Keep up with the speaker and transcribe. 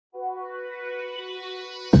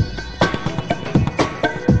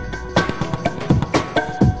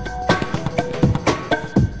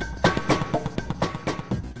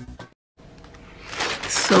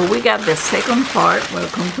we got the second part.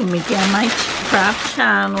 Welcome to Mickey and my craft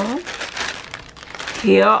channel.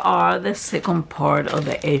 Here are the second part of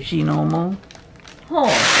the FGNormal haul.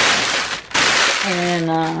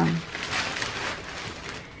 And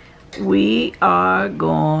we are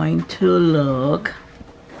going to look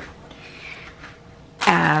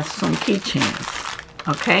at some keychains,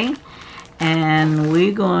 okay? And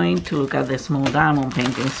we're going to look at the small diamond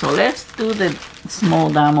painting. So let's do the small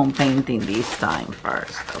diamond painting this time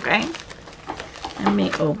first, okay? Let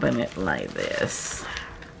me open it like this.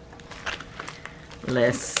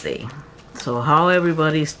 Let's see. So how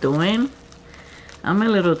everybody's doing? I'm a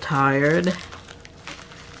little tired,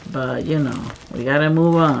 but you know, we gotta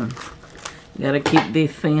move on. We gotta keep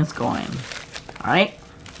these things going. All right.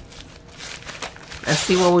 Let's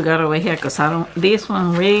see what we got over here, because this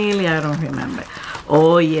one really, I don't remember.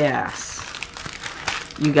 Oh, yes.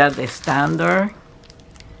 You got the standard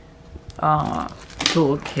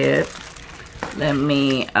toolkit. Let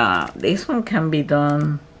me, this one can be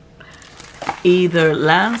done either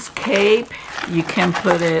landscape. You can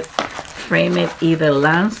put it, frame it either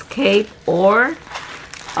landscape or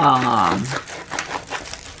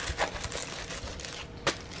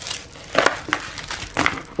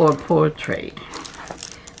portrait.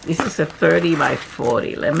 This is a 30 by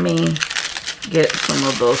 40. Let me get some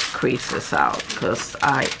of those creases out because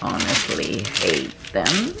I honestly hate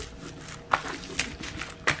them.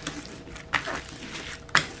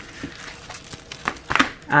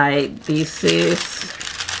 This is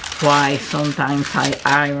why sometimes I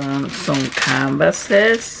iron some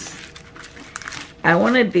canvases. I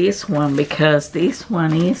wanted this one because this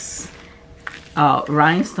one is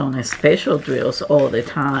rhinestone special drills all the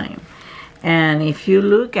time. And if you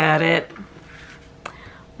look at it,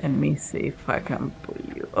 let me see if I can put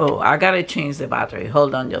you. Oh, I gotta change the battery.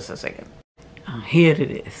 Hold on just a second. Here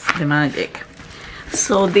it is, the magic.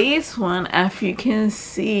 So this one, as you can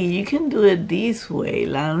see, you can do it this way,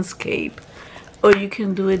 landscape, or you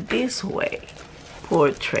can do it this way,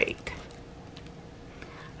 portrait.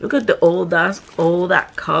 Look at all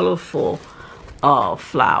that colorful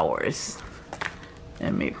flowers.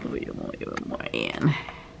 Let me put you more in.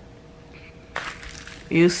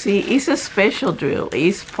 You see, it's a special drill.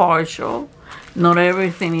 It's partial. Not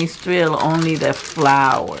everything is drilled, only the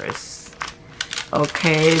flowers.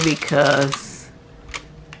 Okay, because,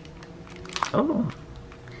 oh,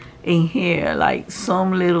 in here, like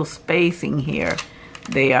some little space in here,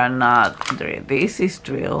 they are not drilled. This is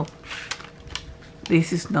drill.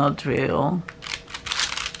 This is not drill.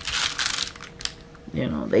 You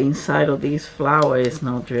know, the inside of this flower is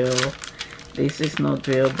not drill. This is not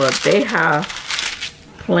drill, but they have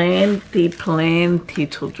plenty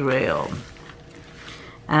to drill.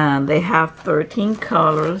 And they have 13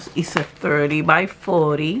 colors. It's a 30 by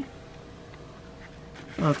 40.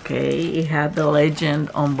 Okay, it had the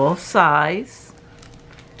legend on both sides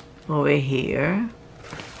over here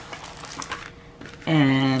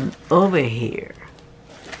and over here.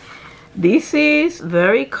 This is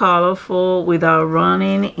very colorful without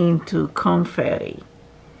running into confetti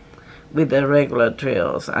with the regular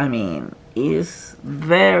drills. I mean, it's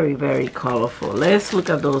very colorful. Let's look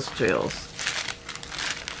at those drills.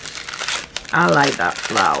 I like that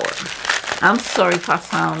flower. I'm sorry if I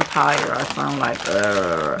sound tired. I sound like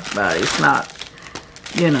but it's not,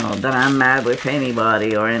 you know, that I'm mad with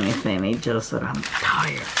anybody or anything. It's just that I'm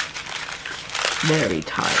tired. Very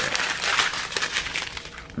tired.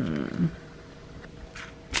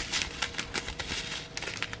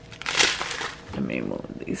 Let me move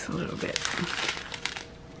these a little bit.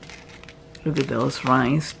 Look at those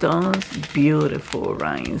rhinestones. Beautiful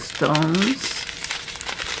rhinestones.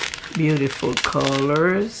 Beautiful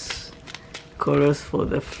colors. Colors for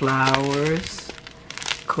the flowers.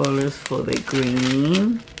 Colors for the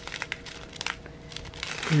green.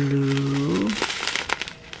 Blue.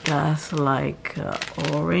 That's like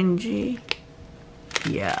orangey.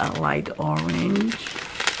 Yeah, light orange.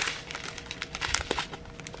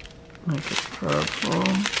 Like a purple.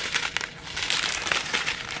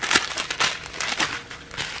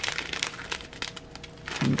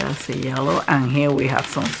 And that's a yellow. And here we have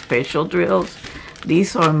some special drills.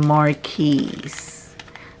 These are marquees.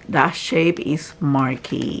 That shape is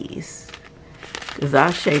marquees. Because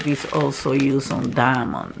that shape is also used on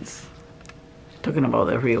diamonds. Talking about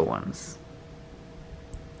the real ones.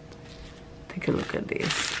 Take a look at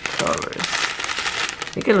these colors.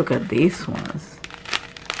 Take a look at these ones.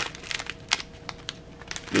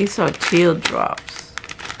 These are teardrops.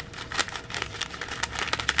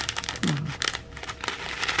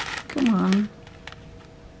 Come on.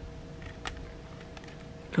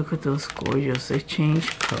 Look Look at those gorgeous. They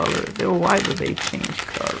change color. Why do they change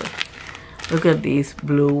color? Look at these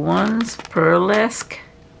blue ones. Pearlesque.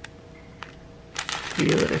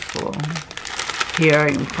 Beautiful. Here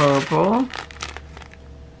in purple.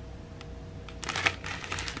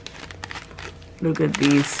 Look at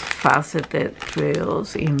these faceted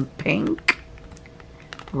drills in pink.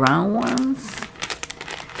 Round ones.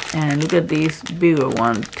 And look at these bigger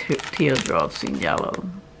ones, teardrops in yellow.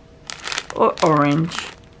 Or orange.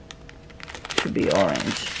 Should be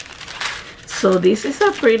orange. So this is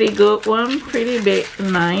a pretty good one. Pretty big,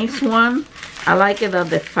 nice one. I like it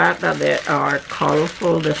the fact that they are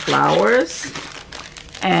colorful, the flowers.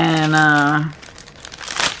 And I'll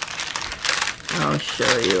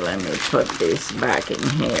show you. Let me put this back in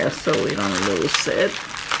here so we don't lose it.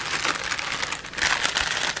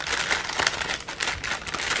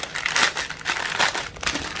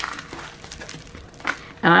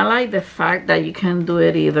 And I like the fact that you can do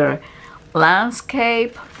it either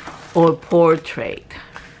landscape or portrait.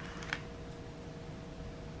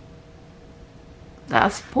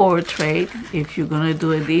 That's portrait if you're gonna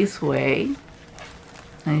do it this way.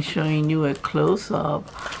 I'm showing you a close-up.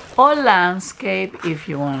 Or landscape if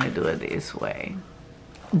you want to do it this way.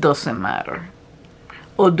 Doesn't matter.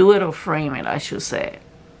 Or do it or frame it, I should say.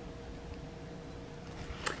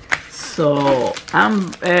 So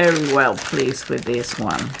I'm very well pleased with this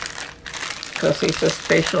one because it's a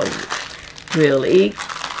special drill.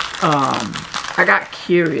 I got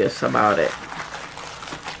curious about it.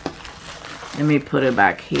 Let me put it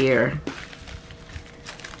back here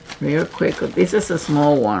real quick. This is a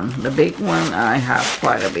small one. The big one I have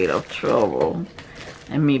quite a bit of trouble.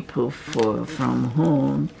 Let me put from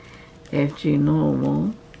whom?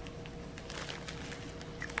 FGNormal.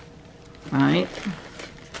 Right.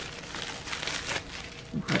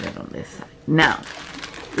 Put it on this side. Now,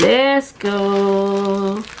 let's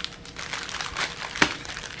go.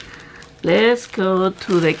 Let's go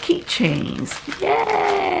to the keychains.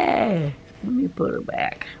 Yay! Let me put it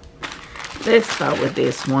back. Let's start with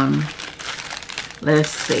this one. Let's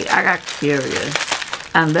see. I got curious.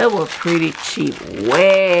 And they were pretty cheap.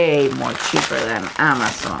 Way more cheaper than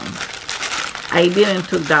Amazon. I didn't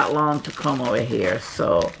took that long to come over here.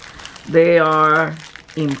 So they are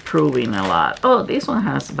improving a lot. Oh, this one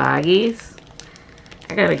has baggies.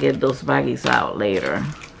 I gotta get those baggies out later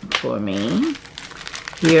for me.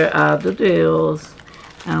 Here are the deals.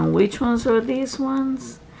 And which ones are these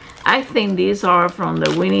ones? I think these are from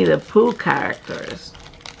the Winnie the Pooh characters.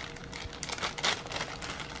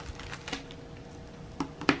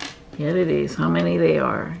 Here it is. How many they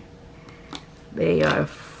are? They are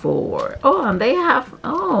 4. Oh, and they have,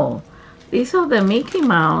 oh, these are the Mickey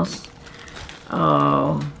Mouse.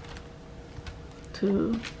 Oh,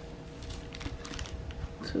 2,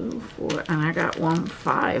 4, and I got 1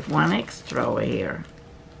 extra over here.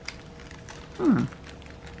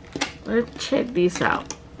 Let's check these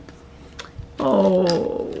out.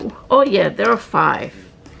 Oh yeah, there are 5.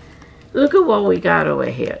 Look at what we got over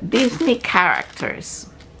here. Disney characters.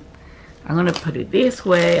 I'm gonna put it this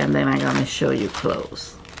way and then I'm gonna show you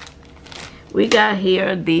close. We got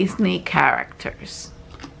here Disney characters.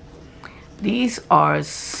 These are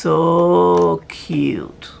so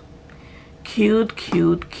cute. Cute,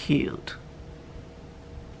 cute, cute.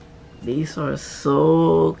 These are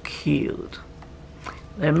so cute.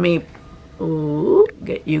 Let me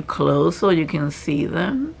get you close so you can see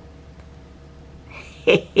them.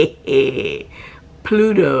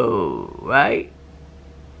 Pluto, right?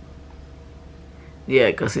 Yeah,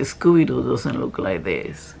 because Scooby-Doo doesn't look like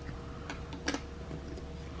this.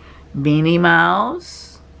 Minnie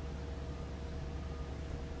Mouse.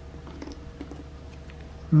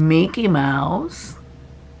 Mickey Mouse.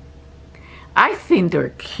 I think they're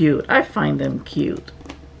cute. I find them cute.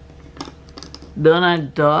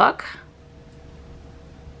 Donald Duck.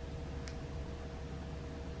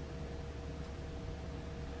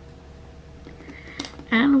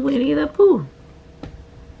 And Winnie the Pooh.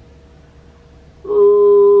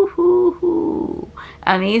 Ooh, hoo, hoo.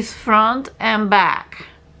 And it's front and back,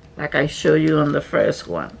 like I showed you on the first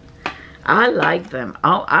one. I like them.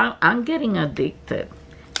 I'm getting addicted.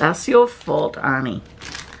 That's your fault, Annie.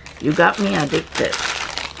 You got me addicted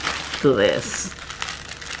to this.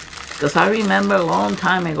 Because I remember a long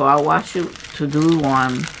time ago, I watched you to do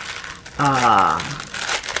one.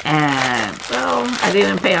 And, well, I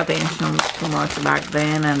didn't pay attention too much back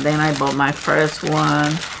then. And then I bought my first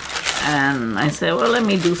one. And I said, well, let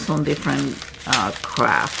me do some different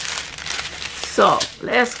crafts. So,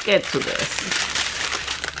 let's get to this.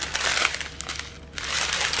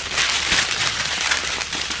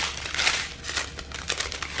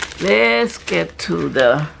 Let's get to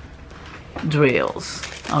the drills.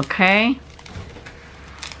 Okay,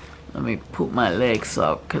 let me put my legs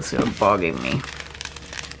up because they're bugging me.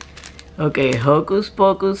 Okay, hocus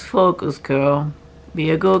pocus focus, girl.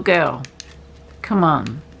 Be a good girl. Come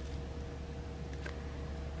on.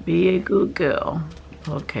 Be a good girl.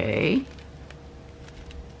 Okay.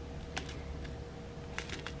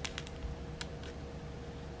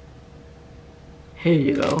 Here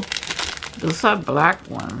you go. Those are black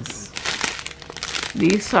ones.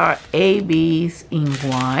 These are ABs in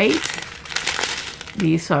white.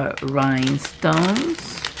 These are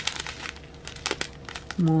rhinestones.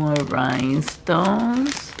 More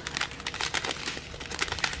rhinestones.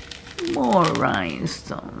 More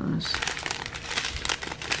rhinestones.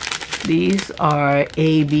 These are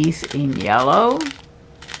ABs in yellow.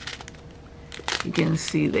 You can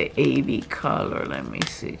see the AB color. Let me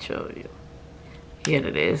see, show you. Here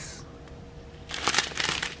it is.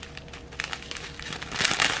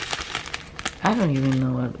 I don't even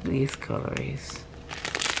know what this color is.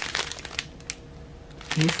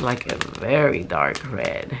 It's like a very dark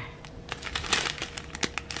red.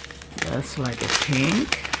 That's like a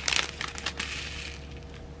pink.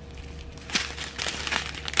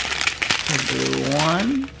 A blue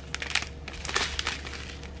one.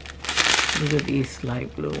 Look at these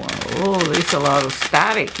light blue ones. Oh, there's a lot of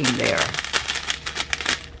static in there.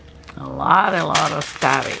 A lot of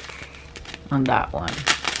static on that one.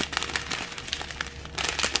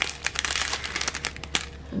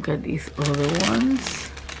 Look at these other ones.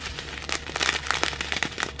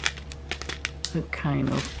 They're kind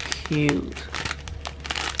of cute.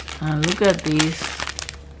 And look at these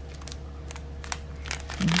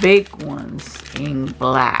big ones in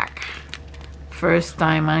black. First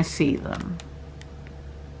time I see them.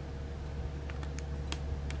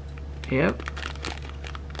 Yep.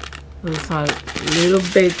 Those are little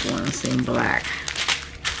big ones in black.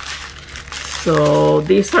 So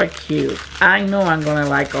these are cute. I know I'm gonna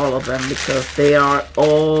like all of them because they are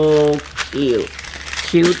all cute.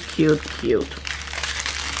 Cute, cute, cute.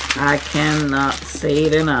 I cannot say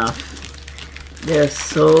it enough. They're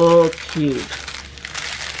so cute.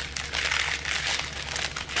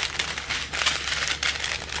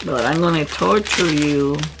 But I'm gonna torture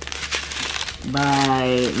you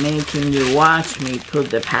by making you watch me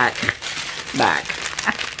put the pack back.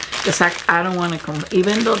 Because I don't want to,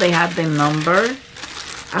 even though they have the number,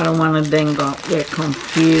 I don't want to then get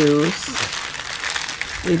confused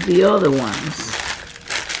with the other ones.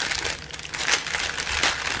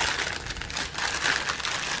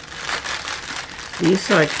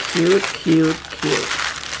 These are cute, cute, cute.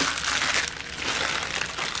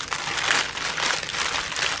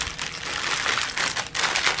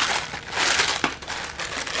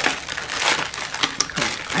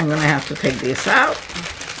 I'm gonna have to take this out.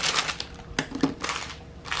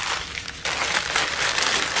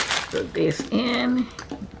 Put this in.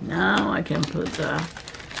 Now I can put the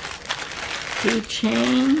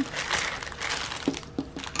keychain.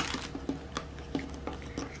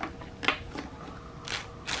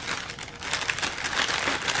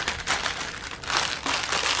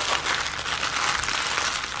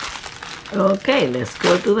 Okay, let's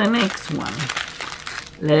go to the next one.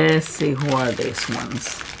 Let's see who are these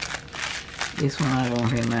ones. This one I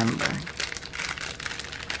don't remember.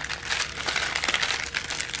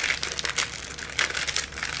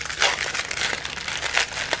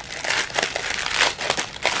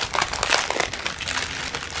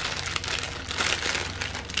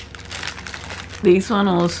 This one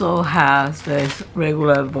also has this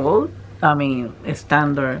regular bolt, a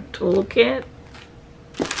standard toolkit.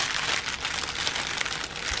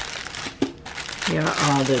 Here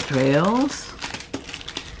are the drills.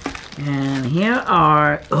 And here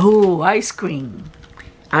are, oh, ice cream.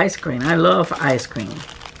 Ice cream, I love ice cream.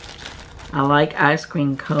 I like ice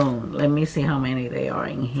cream cone. Let me see how many they are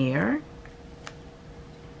in here.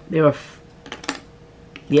 There are,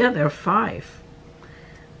 yeah, there are 5.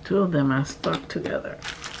 2 of them are stuck together.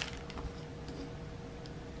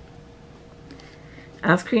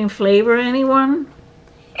 Ice cream flavor, anyone?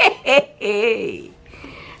 Hey.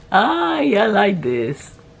 I like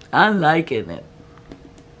this. I'm liking it.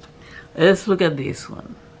 Let's look at this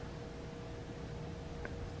one.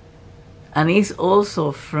 And it's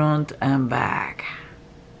also front and back.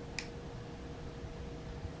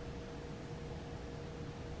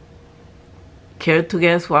 Care to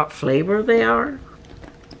guess what flavor they are?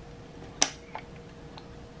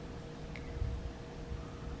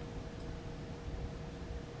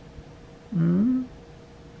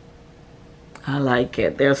 I like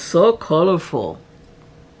it. They're so colorful.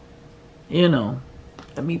 You know,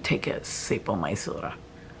 let me take a sip of my soda.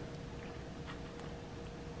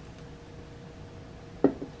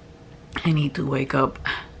 I need to wake up.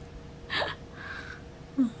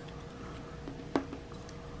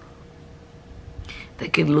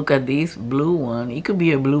 Take a look at this blue one. It could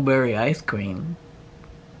be a blueberry ice cream.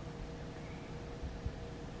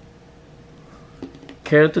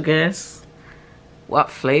 Care to guess what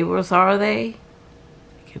flavors are they?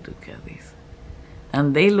 Take a look at these.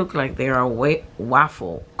 And they look like they are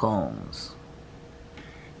waffle cones.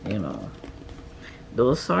 You know,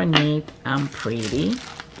 those are neat and pretty.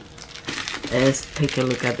 Let's take a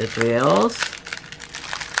look at the drills.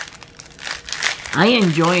 I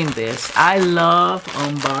enjoying this. I love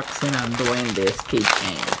unboxing and doing this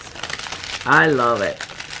keychains. I love it.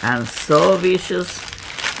 And so vicious.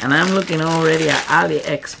 And I'm looking already at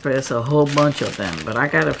AliExpress, a whole bunch of them. But I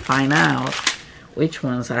gotta find out which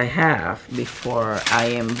ones I have before I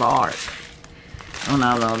embark on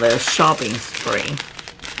another shopping spree.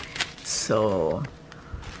 So,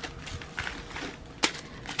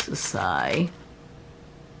 to side.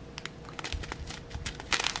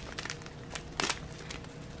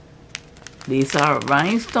 These are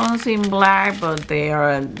rhinestones in black, but they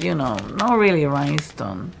are, you know, not really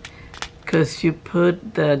rhinestone, because you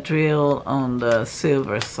put the drill on the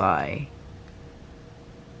silver side.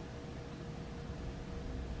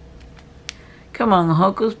 Come on,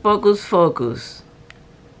 hocus pocus focus.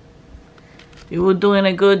 You were doing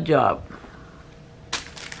a good job.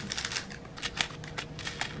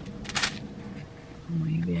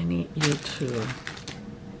 Maybe I need you to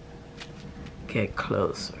get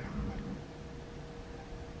closer.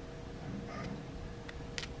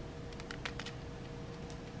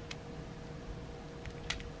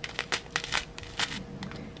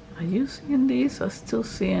 Are you seeing these? I'm still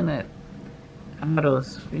seeing it out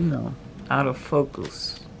of, you know, out of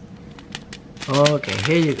focus. Okay,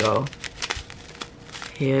 here you go.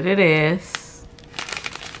 Here it is.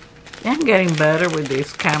 I'm getting better with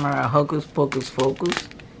this camera. Hocus pocus focus.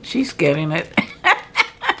 She's getting it.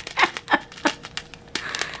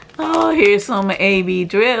 Oh, here's some AB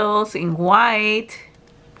drills in white.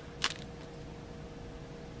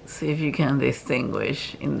 See if you can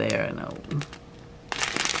distinguish in there. No.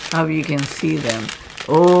 How you can see them.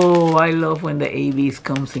 Oh, I love when the ABs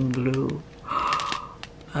comes in blue.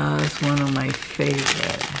 That's one of my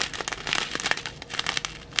favorite.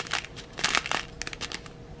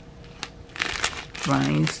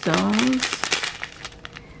 Rhinestones.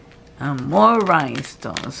 And more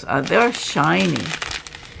rhinestones. They're shiny.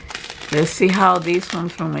 Let's see how this one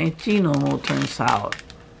from FGNormal turns out.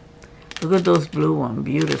 Look at those blue ones.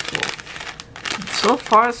 Beautiful. So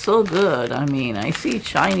far, so good. I mean, I see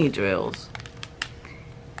shiny drills.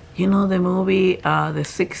 You know the movie, The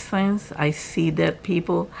Sixth Sense? I see dead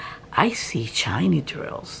people. I see shiny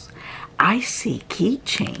drills. I see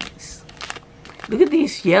keychains. Look at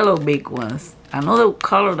these yellow big ones. Another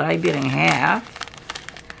color that I didn't have.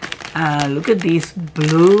 Look at these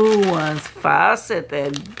blue ones,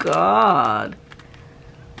 faceted. God,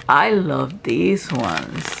 I love these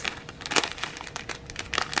ones.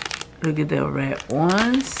 Look at the red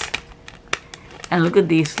ones. And look at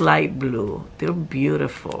these light blue. They're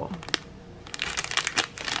beautiful.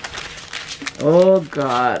 Oh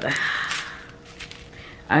God.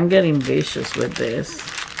 I'm getting vicious with this.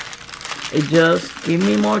 It just give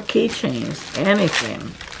me more keychains. Anything.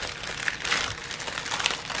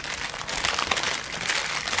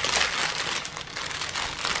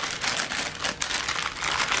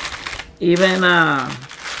 Even no,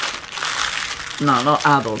 not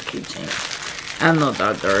adult keychains. I'm not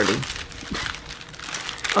that dirty.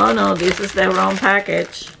 Oh no, this is the wrong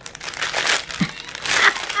package.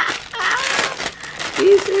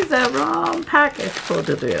 This is the wrong package for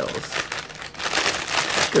the drills.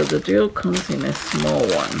 So the drill comes in a small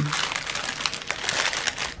one.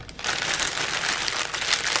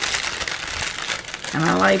 And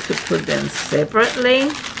I like to put them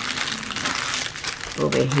separately.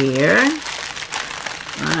 Over here.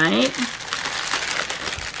 Right.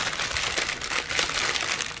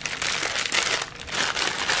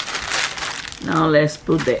 Now let's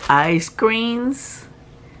put the ice creams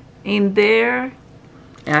in there.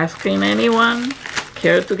 Ice cream, anyone?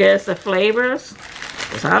 Care to guess the flavors?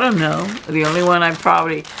 Because I don't know. The only one I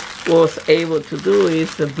probably was able to do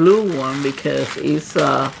is the blue one because it's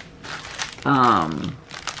how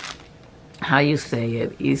you say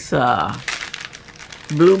it? It's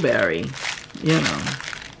blueberry, you know.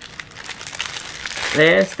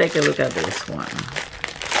 Let's take a look at this one.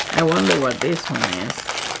 I wonder what this one is.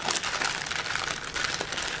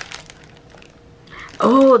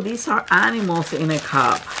 Oh, these are animals in a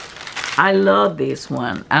cup. I love this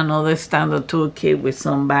one. Another standard toolkit with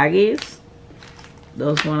some baggies.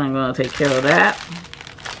 Those one I'm gonna take care of that.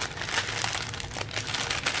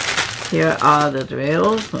 Here are the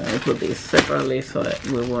drills. Let me put these separately so that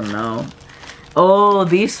we will know. Oh,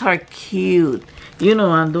 these are cute. You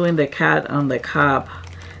know, I'm doing the cat on the cup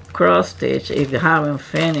cross stitch. If you haven't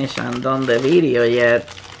finished and done the video yet,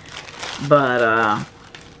 but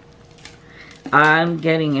I'm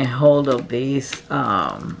getting a hold of these.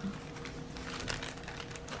 How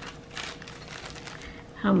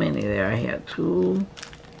many there are here? 2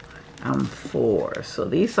 and 4. So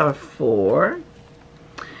these are 4.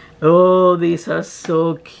 Oh, these are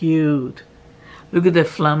so cute. Look at the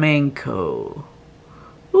flamenco.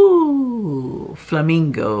 Ooh,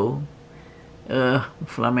 flamingo.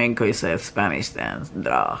 Flamenco is a Spanish dance.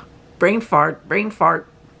 Duh. Brain fart, brain fart.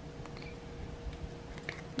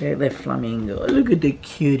 Look at the flamingo. Look at the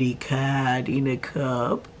cutie cat in a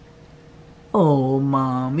cup. Oh,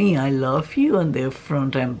 mommy, I love you on the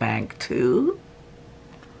front and back too.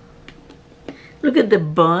 Look at the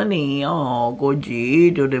bunny. Oh,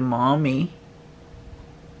 Gogito, the mommy.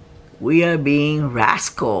 We are being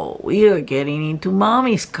rascal. We are getting into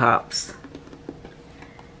mommy's cups.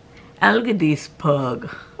 And look at this pug.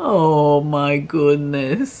 Oh my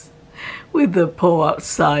goodness. With the paw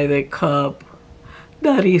outside the cup.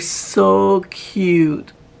 That is so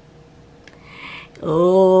cute.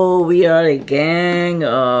 Oh, we are a gang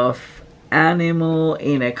of animal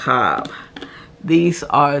in a cup. These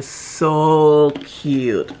are so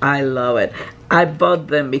cute. I love it. I bought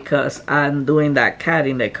them because I'm doing that cat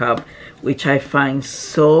in the cup, which I find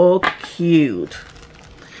so cute.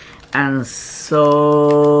 And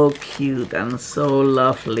so cute and so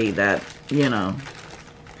lovely that, you know,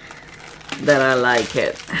 that I like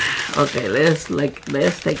it. Okay, let's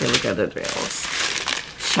take a look at the drills.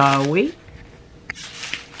 Shall we?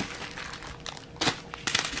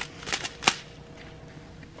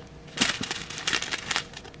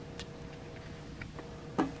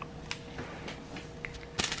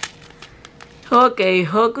 Okay,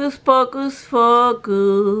 hocus pocus focus.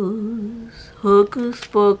 Hocus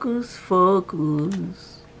pocus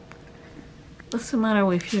focus. What's the matter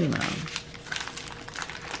with you now?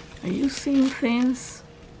 Are you seeing things?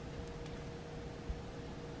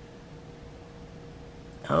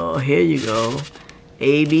 Oh, here you go.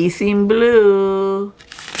 ABs in blue.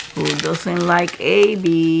 Who doesn't like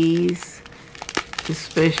ABs?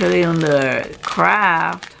 Especially on the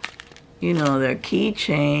craft. You know, their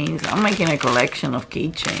keychains. I'm making a collection of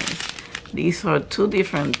keychains. These are 2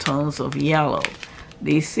 different tones of yellow.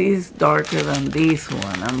 This is darker than this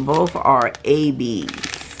one, and both are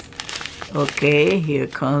ABs. Okay, here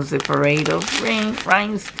comes the parade of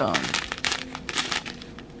rhinestone.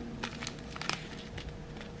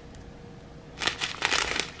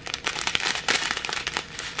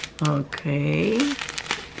 Okay,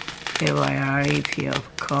 a variety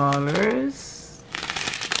of colors.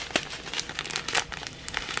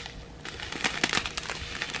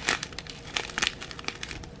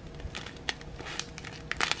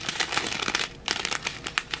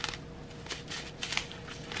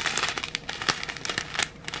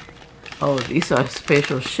 Oh, these are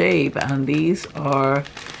special shape, and these are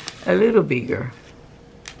a little bigger.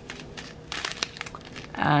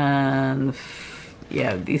 And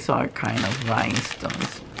yeah, these are kind of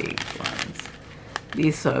rhinestones, big ones.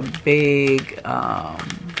 These are big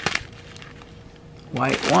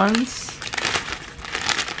white ones.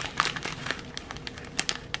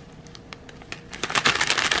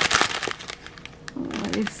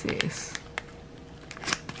 What is this?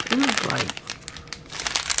 It looks like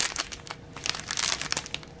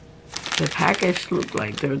the package look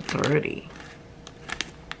like they're dirty.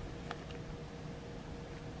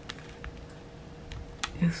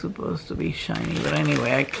 It's supposed to be shiny, but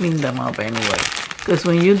anyway, I cleaned them up anyway. Because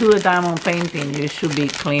when you do a diamond painting, you should be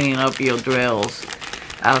cleaning up your drills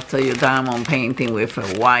after your diamond painting with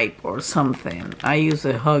a wipe or something. I use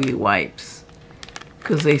the Huggy wipes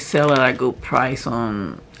because they sell at a good price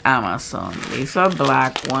on Amazon. These are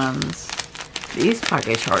black ones. These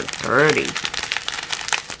packages are dirty.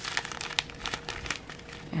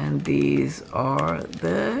 And these are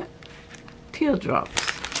the teardrops.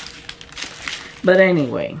 But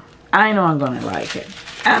anyway, I know I'm gonna like it.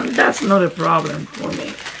 And that's not a problem for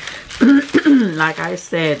me. Like I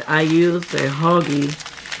said, I use the Huggy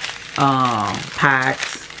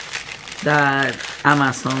packs that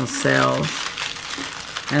Amazon sells.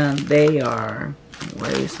 And they are,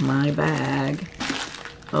 where is my bag?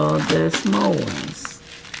 Oh, the small ones.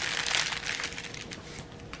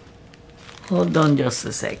 Hold on just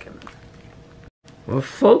a second. Well,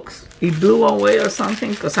 folks, it blew away or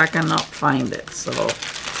something because I cannot find it. So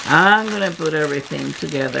I'm going to put everything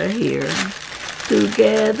together here.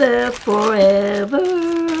 Together forever.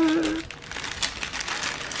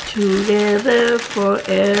 Together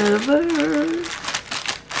forever.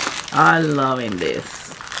 I'm loving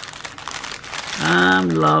this. I'm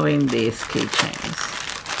loving these keychains.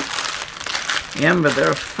 Remember, there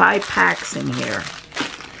are 5 packs in here.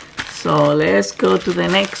 So let's go to the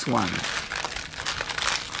next one.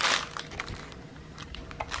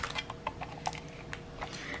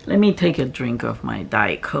 Let me take a drink of my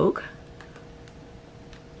Diet Coke.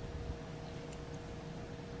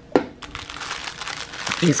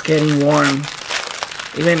 It's getting warm,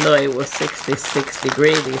 even though it was 66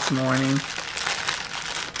 degrees this morning.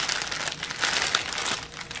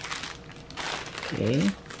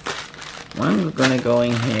 Okay, one's gonna go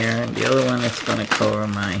in here, and the other one is gonna cover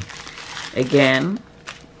my, again,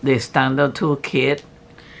 the standard toolkit.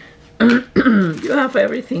 You have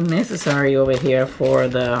everything necessary over here for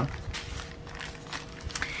the,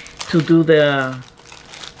 to do the,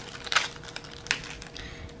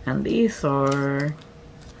 and these are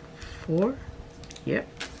 4. Yep.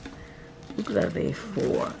 Look at these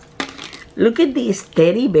 4. Look at these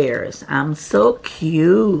teddy bears. I'm so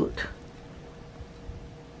cute.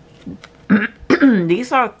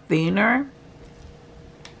 These are thinner.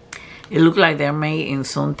 It looks like they're made in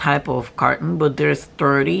some type of carton, but they're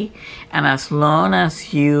sturdy. And as long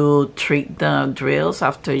as you treat the drills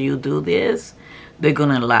after you do this, they're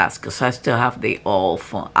gonna last. Because I still have the owl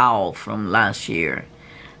from last year.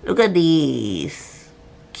 Look at these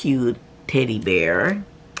cute teddy bear.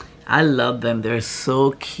 I love them. They're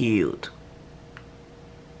so cute.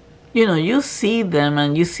 You know, you see them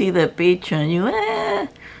and you see the picture and you,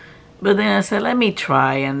 But then I said, let me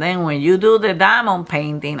try. And then when you do the diamond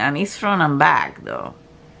painting, and it's front and back though,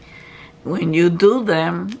 when you do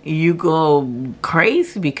them, you go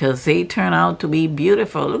crazy because they turn out to be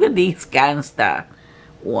beautiful. Look at this gangsta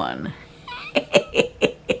one.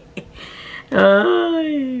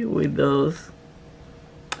 With those.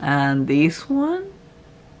 And this one.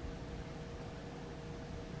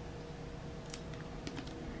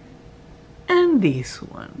 And this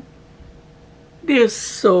one. They're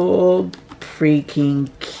so freaking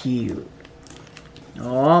cute.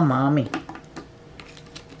 Oh, mommy.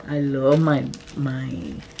 I love my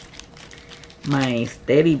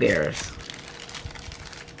teddy bears.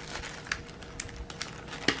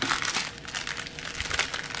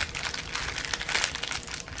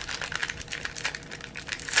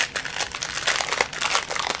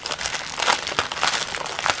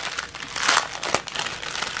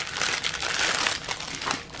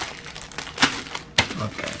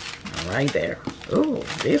 Right there. Oh,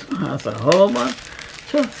 this one has a whole bunch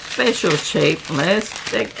of special shape. Let's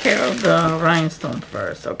take care of the rhinestone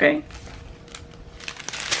first, okay?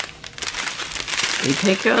 We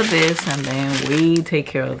take care of this, and then we take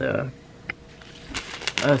care of the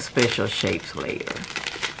special shapes later.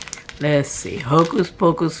 Let's see. Hocus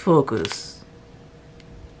pocus focus.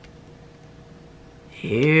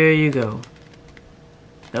 Here you go.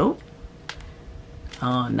 Nope.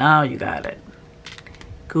 Oh, now you got it.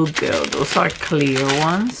 Good girl. Those are clear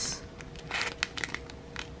ones.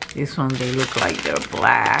 This one, they look like they're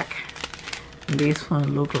black. This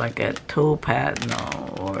one look like a topaz,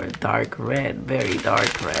 no, or dark red, very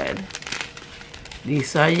dark red.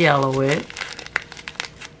 These are yellow,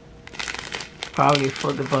 probably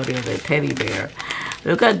for the body of the teddy bear.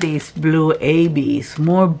 Look at these blue ABs,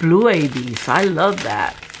 more blue ABs. I love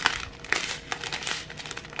that.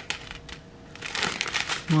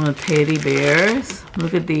 More teddy bears.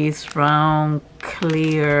 Look at these round,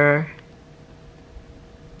 clear,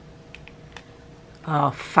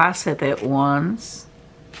 faceted ones.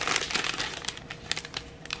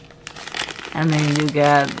 And then you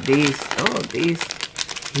got these, oh, these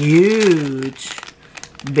huge,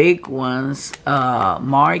 big ones,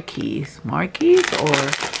 marquees. Marquees or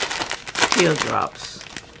teardrops?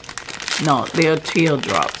 No, they are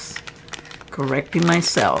teardrops. Correcting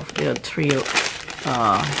myself, they are teardrops.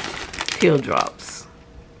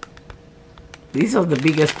 These are the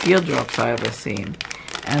biggest teardrops I've ever seen.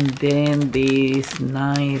 And then these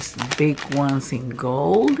nice big ones in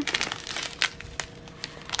gold.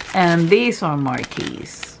 And these are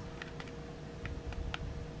marquees.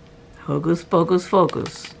 Hocus pocus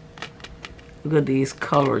focus. Look at these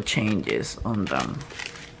color changes on them.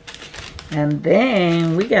 And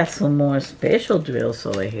then we got some more special drills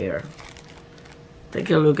over here.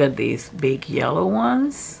 Take a look at these big yellow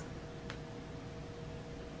ones.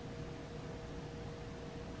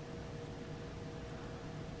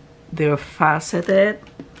 They're faceted.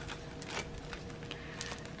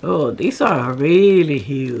 Oh, these are really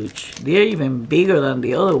huge. They're even bigger than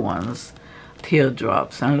the other ones,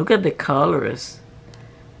 teardrops. And look at the colors.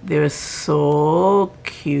 They're so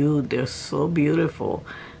cute. They're so beautiful.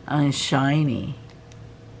 and shiny.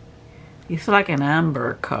 It's like an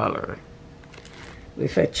amber color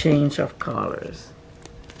with a change of colors.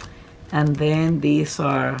 And then these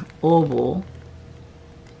are oval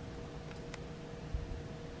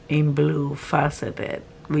in blue faceted,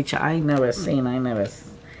 which I never seen, I never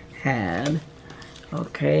had.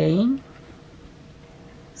 Okay,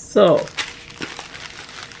 so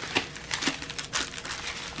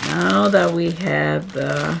now that we have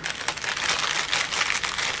the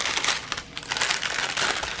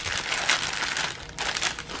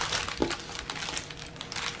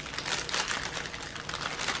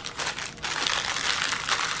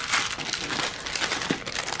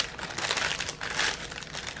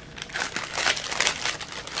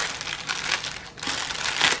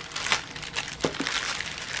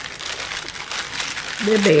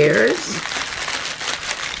bears.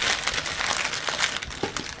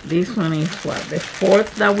 This one is what, the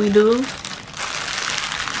fourth that we do?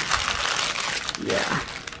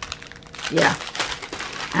 Yeah.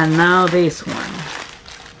 And now this one.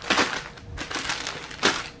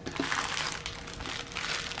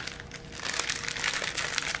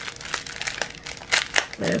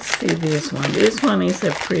 Let's see this one. This one is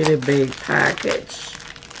a pretty big package.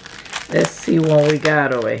 Let's see what we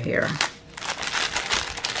got over here.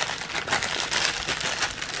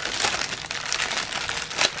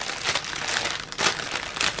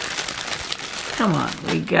 Come on,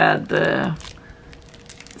 we got the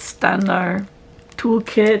standard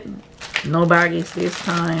toolkit, no baggies this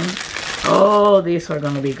time. Oh, these are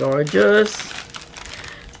gonna be gorgeous.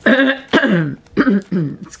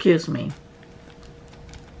 Excuse me.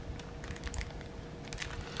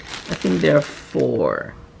 I think there are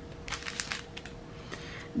 4.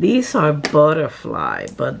 These are butterfly,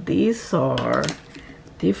 but these are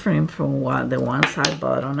different from the ones I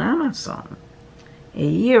bought on Amazon a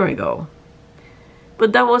year ago.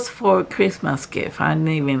 But that was for Christmas gift. I didn't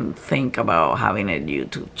even think about having a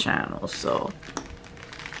YouTube channel, so.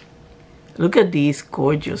 Look at these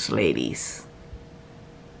gorgeous ladies.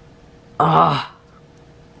 Ah.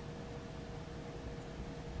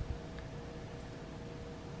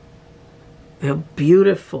 They're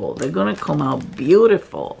beautiful. They're gonna come out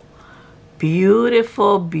beautiful.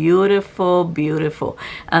 Beautiful, beautiful, beautiful.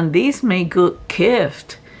 And these make good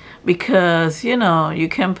gift because, you know, you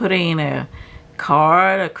can put it in a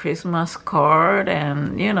card, a Christmas card,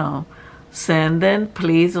 and, you know, send it.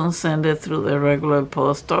 Please don't send it through the regular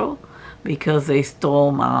postal because they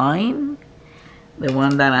stole mine, the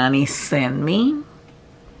one that Annie sent me.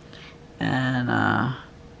 And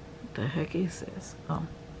what the heck is this? Oh,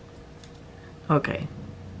 okay.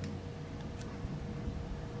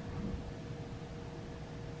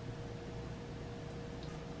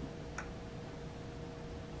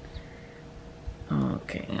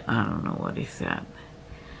 Okay, I don't know what is that.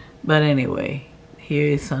 But anyway, here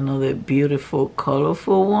is another beautiful,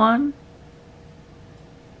 colorful one.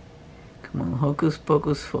 Come on, hocus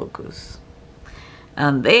pocus focus.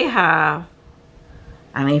 And they have,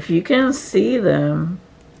 and if you can see them,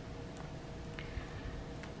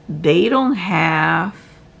 they don't have,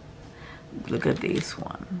 look at this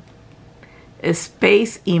one, a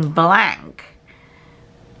space in blank.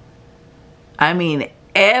 I mean,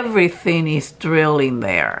 everything is drilled in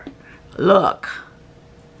there. Look.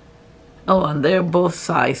 Oh, and they're both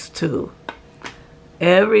sides too.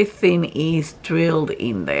 Everything is drilled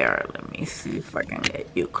in there. Let me see if I can get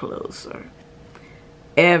you closer.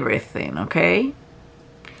 Everything, okay?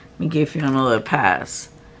 Let me give you another pass.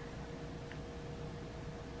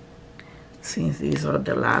 Since these are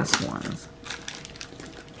the last ones.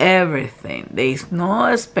 Everything. There's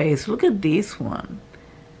no space. Look at this one.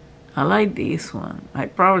 I like this one. I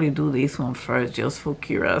probably do this one first just for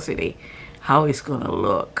curiosity, how it's gonna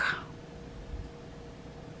look.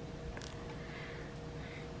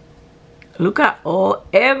 Look at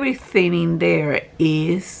everything in there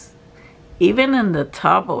is, even in the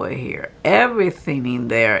top over here, everything in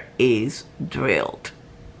there is drilled.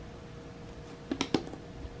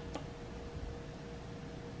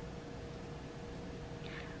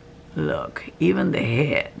 Look, even the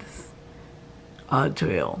heads are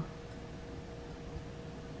drilled.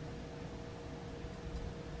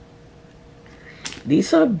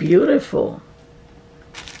 These are beautiful.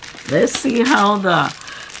 Let's see how the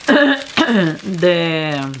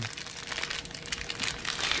the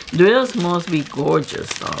drills must be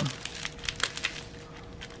gorgeous though.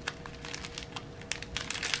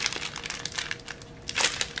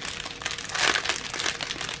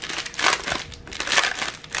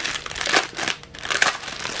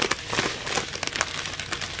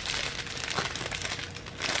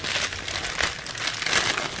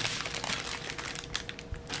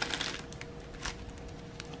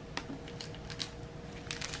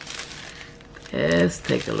 Let's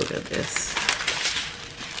take a look at this.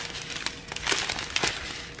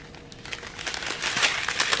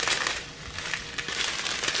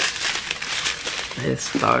 Let's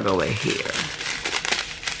start over here.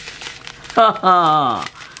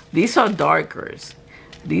 These are darkers.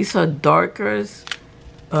 These are darkers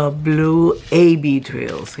blue AB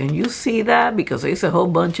drills. Can you see that? Because there's a whole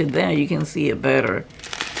bunch in there. You can see it better.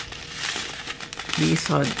 These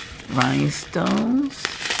are rhinestones.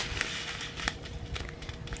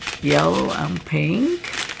 Yellow and pink.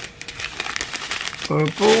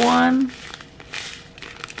 Purple one.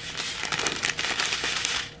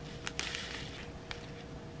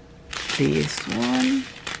 This one.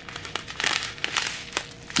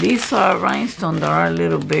 These are rhinestones that are a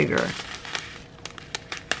little bigger.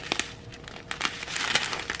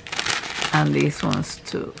 And these ones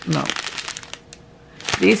too. No.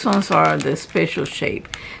 These ones are the special shape.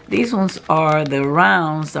 These ones are the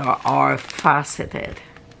rounds that are faceted.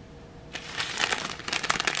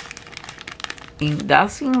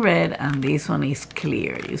 That's in red, and this one is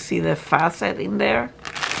clear. You see the facet in there?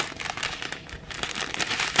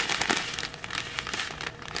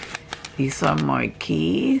 These are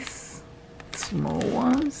marquees, small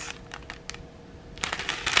ones.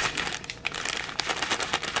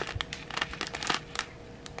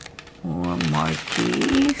 More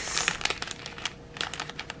marquees.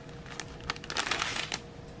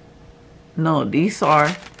 No, these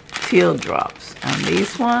are teardrops. And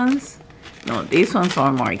these ones, no, these ones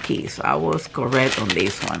are marquees. I was correct on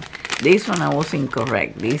this one. This one I was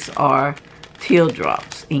incorrect. These are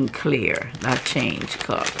teardrops in clear that change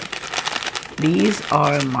color. These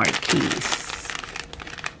are marquees.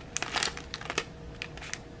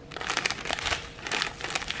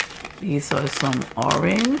 These are some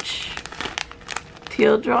orange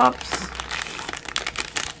teardrops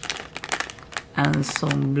and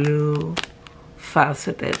some blue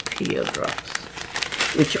faceted teardrops,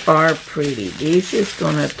 which are pretty. This is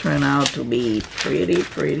gonna turn out to be pretty,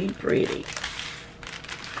 pretty, pretty.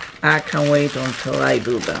 I can't wait until I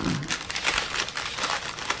do them.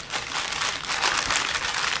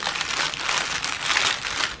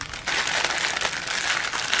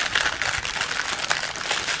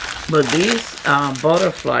 But these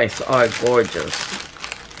butterflies are gorgeous.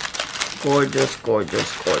 Gorgeous,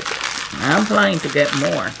 gorgeous, gorgeous. I'm planning to get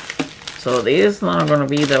more. So this is not going to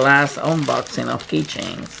be the last unboxing of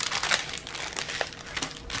keychains.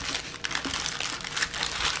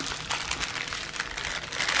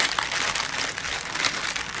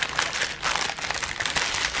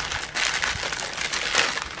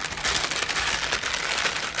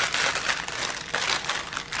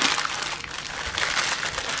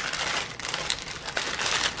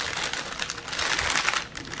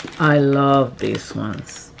 I love these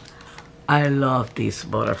ones. I love these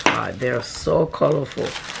butterflies. They're so colorful.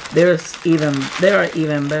 They are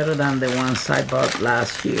even better than the ones I bought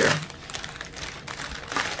last year.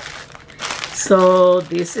 So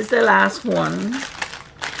this is the last one.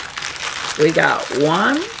 We got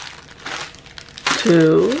 1,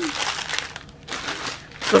 2,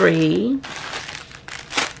 3,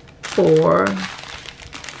 4,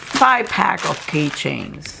 5 pack of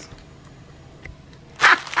keychains.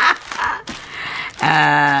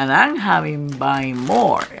 And I'm buying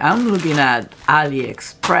more. I'm looking at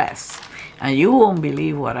AliExpress, and you won't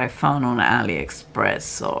believe what I found on AliExpress.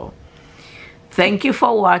 So thank you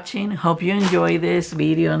for watching. Hope you enjoy this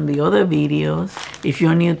video and the other videos. If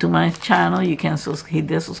you're new to my channel, you can hit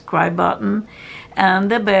the subscribe button and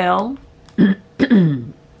the bell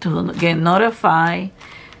to get notified.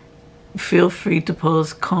 Feel free to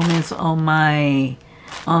post comments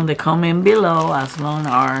on the comment below, as long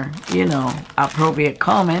as appropriate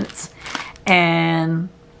comments, and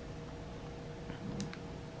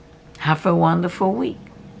have a wonderful week.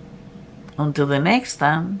 Until the next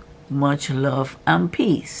time, much love and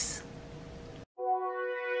peace.